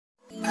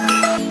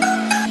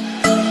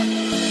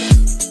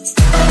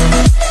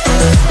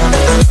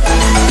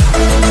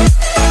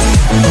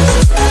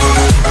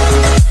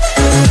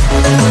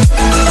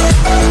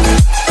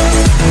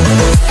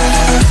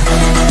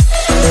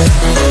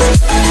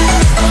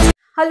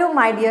Hello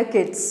my dear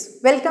kids,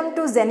 welcome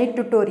to Zenith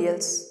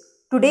Tutorials.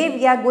 Today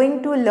we are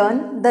going to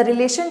learn the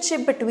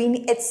relationship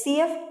between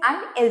HCF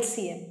and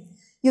LCM.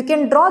 You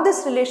can draw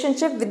this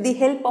relationship with the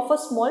help of a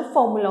small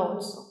formula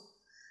also.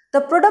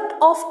 The product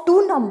of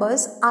two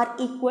numbers are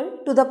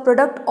equal to the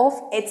product of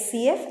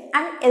HCF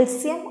and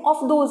LCM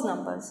of those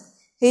numbers.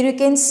 Here you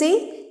can see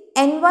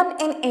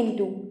N1 and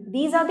N2.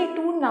 These are the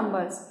two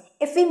numbers.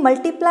 If we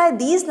multiply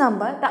these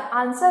numbers, the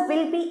answer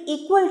will be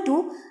equal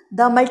to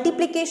the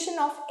multiplication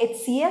of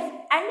HCF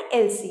and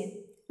LCM.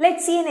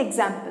 Let's see an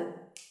example.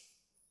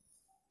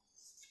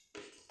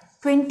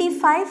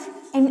 25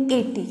 and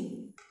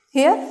 80.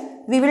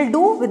 Here we will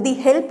do with the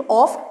help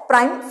of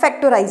prime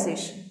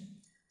factorization.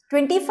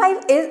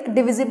 25 is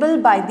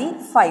divisible by the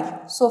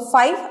 5. So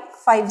 5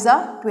 5s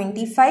are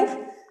 25.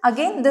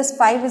 Again this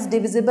 5 is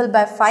divisible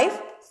by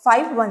 5.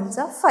 5 1s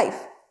are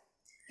 5.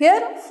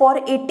 Here for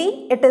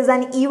 80 it is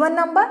an even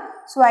number.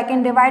 So I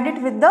can divide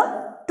it with the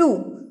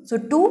 2. So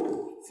 2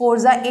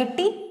 4s are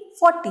 80,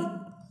 40.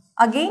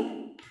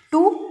 Again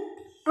 2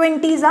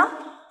 20s are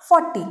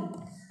 40.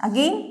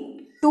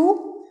 Again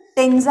 2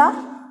 10s are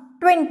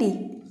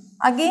 20.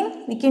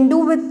 Again we can do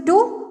with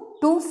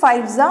 2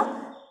 5s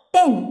are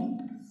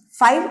 10.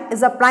 5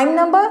 is a prime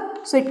number,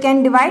 so it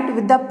can divide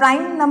with the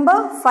prime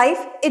number 5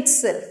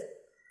 itself.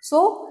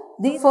 So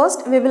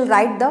first we will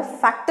write the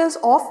factors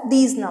of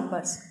these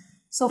numbers.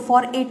 So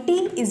for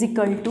 80 is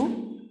equal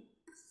to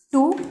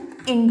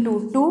 2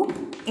 into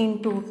 2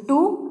 into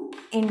 2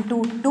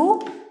 into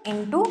 2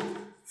 into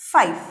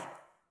 5.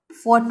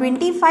 For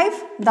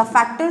 25 the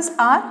factors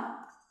are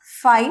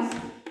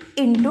 5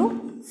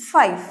 into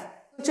 5.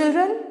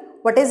 Children,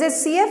 what is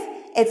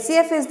HCF?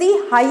 HCF is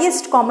the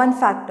highest common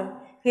factor.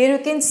 Here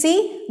you can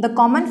see the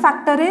common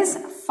factor is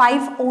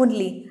 5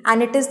 only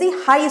and it is the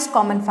highest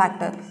common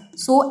factor.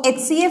 So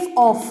HCF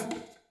of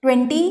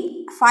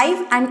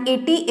 25 and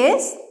 80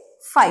 is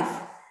 5.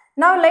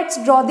 Now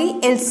let's draw the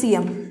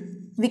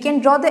LCM. We can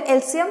draw the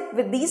LCM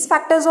with these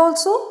factors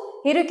also.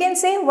 Here you can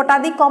say what are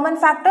the common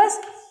factors?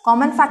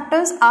 Common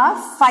factors are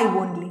 5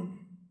 only.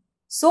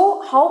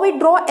 So how we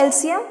draw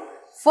LCM?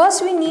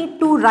 First we need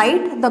to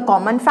write the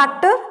common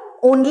factor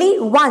only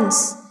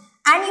once.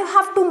 And you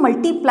have to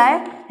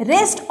multiply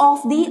rest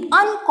of the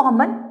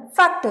uncommon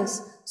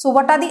factors. So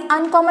what are the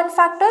uncommon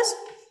factors?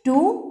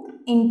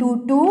 2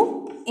 into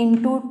 2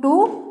 into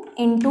 2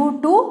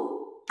 into 2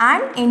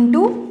 and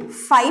into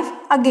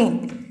 5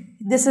 again.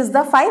 This is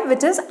the 5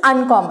 which is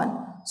uncommon.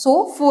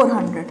 So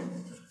 400.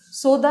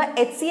 So the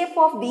HCF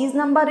of these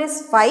number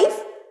is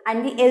 5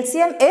 and the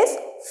LCM is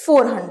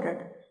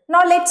 400.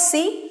 Now let's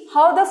see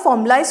how the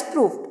formula is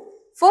proved.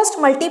 First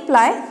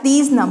multiply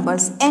these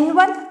numbers.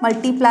 N1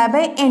 multiply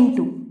by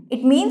N2.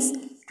 It means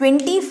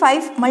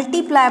 25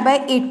 multiply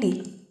by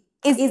 80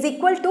 is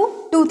equal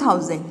to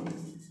 2000.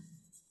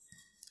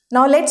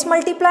 Now let's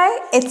multiply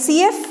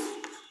HCF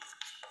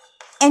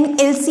and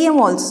LCM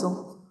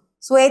also.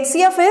 So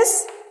HCF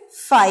is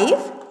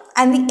 5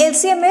 and the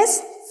LCM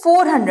is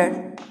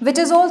 400 which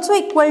is also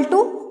equal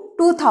to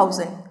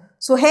 2000.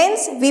 So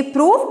hence we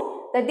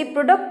proved that the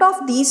product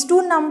of these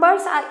two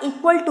numbers are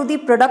equal to the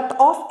product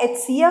of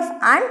HCF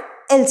and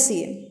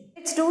LCM.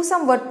 Let's do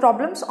some word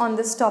problems on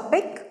this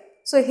topic.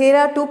 So here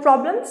are two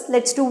problems.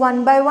 Let's do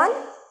one by one.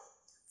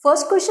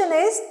 First question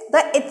is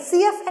the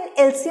HCF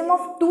and LCM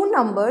of two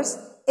numbers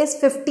is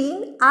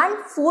 15 and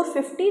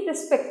 450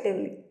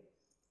 respectively.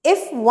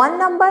 If one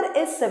number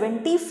is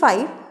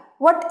 75,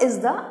 what is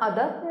the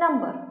other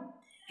number?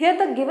 Here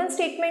the given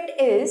statement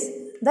is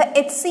the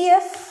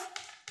HCF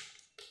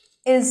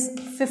is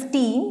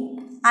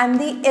 15 and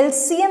the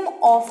LCM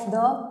of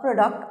the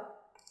product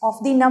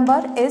of the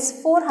number is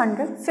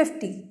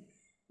 450.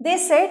 They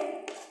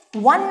said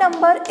one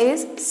number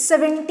is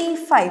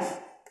 75.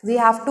 We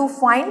have to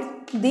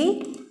find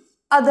the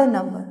other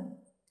number.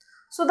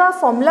 So the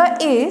formula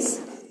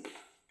is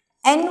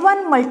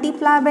N1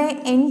 multiplied by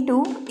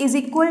N2 is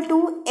equal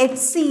to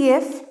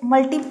HCF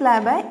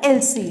multiplied by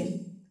LCM.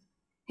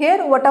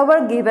 Here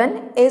whatever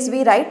given is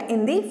we write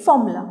in the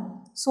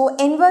formula. So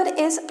N1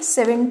 is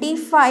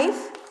 75.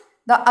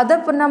 The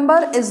other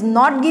number is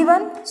not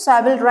given. So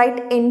I will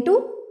write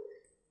N2.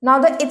 Now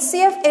the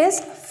HCF is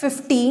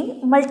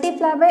 15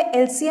 multiplied by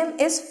LCM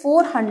is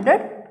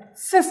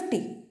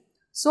 450.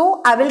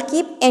 So I will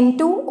keep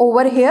N2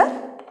 over here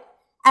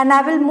and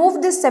I will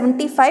move this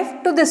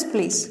 75 to this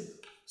place.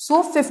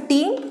 So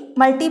 15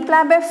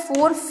 multiplied by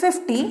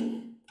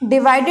 450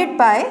 divided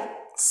by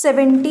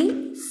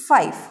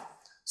 75.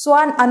 So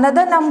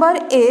another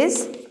number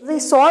is, we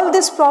solve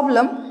this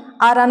problem,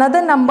 our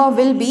another number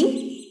will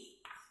be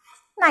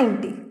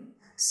 90.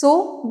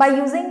 So by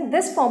using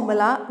this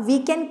formula,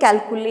 we can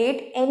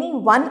calculate any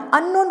one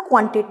unknown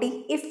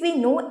quantity if we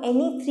know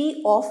any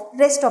three of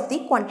rest of the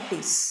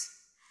quantities.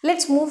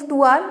 Let's move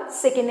to our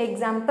second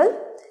example.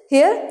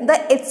 Here the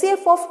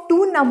HCF of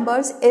two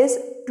numbers is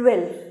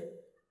 12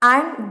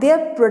 and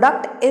their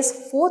product is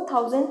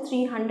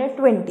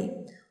 4320.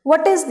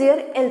 What is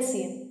their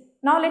LCM?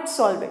 Now let's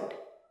solve it.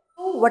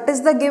 What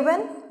is the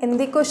given in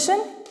the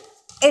question?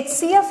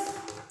 HCF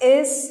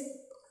is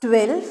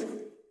 12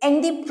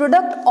 and the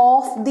product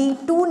of the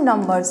two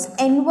numbers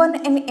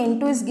n1 and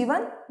n2 is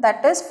given,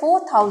 that is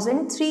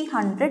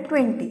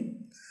 4320.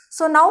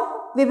 So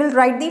now we will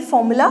write the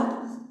formula.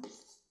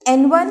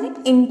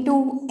 n1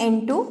 into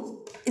n2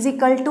 is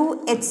equal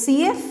to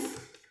HCF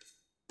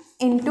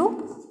into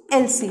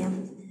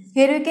LCM.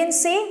 Here you can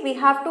say we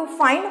have to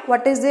find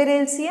what is their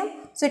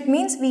LCM. So it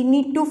means we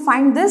need to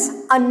find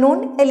this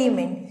unknown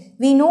element.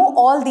 We know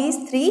all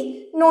these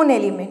three known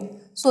elements.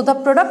 So the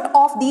product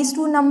of these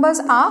two numbers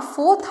are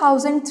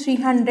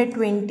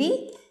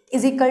 4320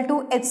 is equal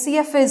to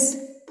HCF is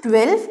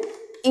 12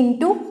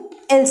 into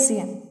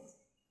LCM.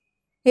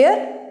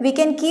 Here we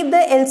can keep the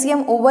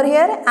LCM over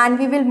here and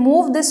we will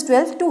move this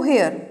 12 to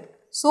here.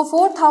 So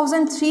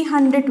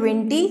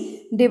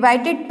 4320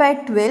 divided by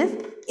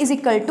 12 is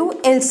equal to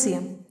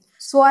LCM.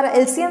 So our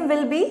LCM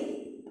will be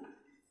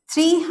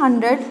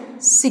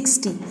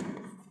 360.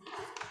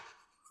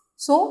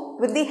 So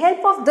with the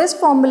help of this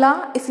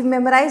formula, if you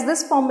memorize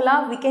this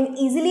formula, we can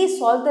easily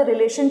solve the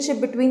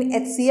relationship between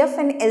HCF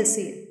and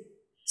LCM.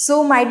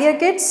 So my dear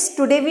kids,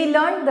 today we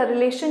learned the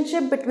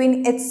relationship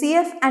between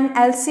HCF and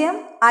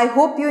LCM. I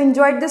hope you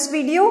enjoyed this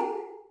video.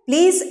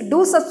 Please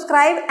do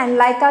subscribe and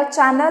like our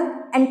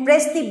channel and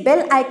press the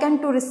bell icon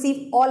to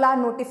receive all our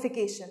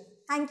notifications.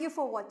 Thank you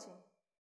for watching.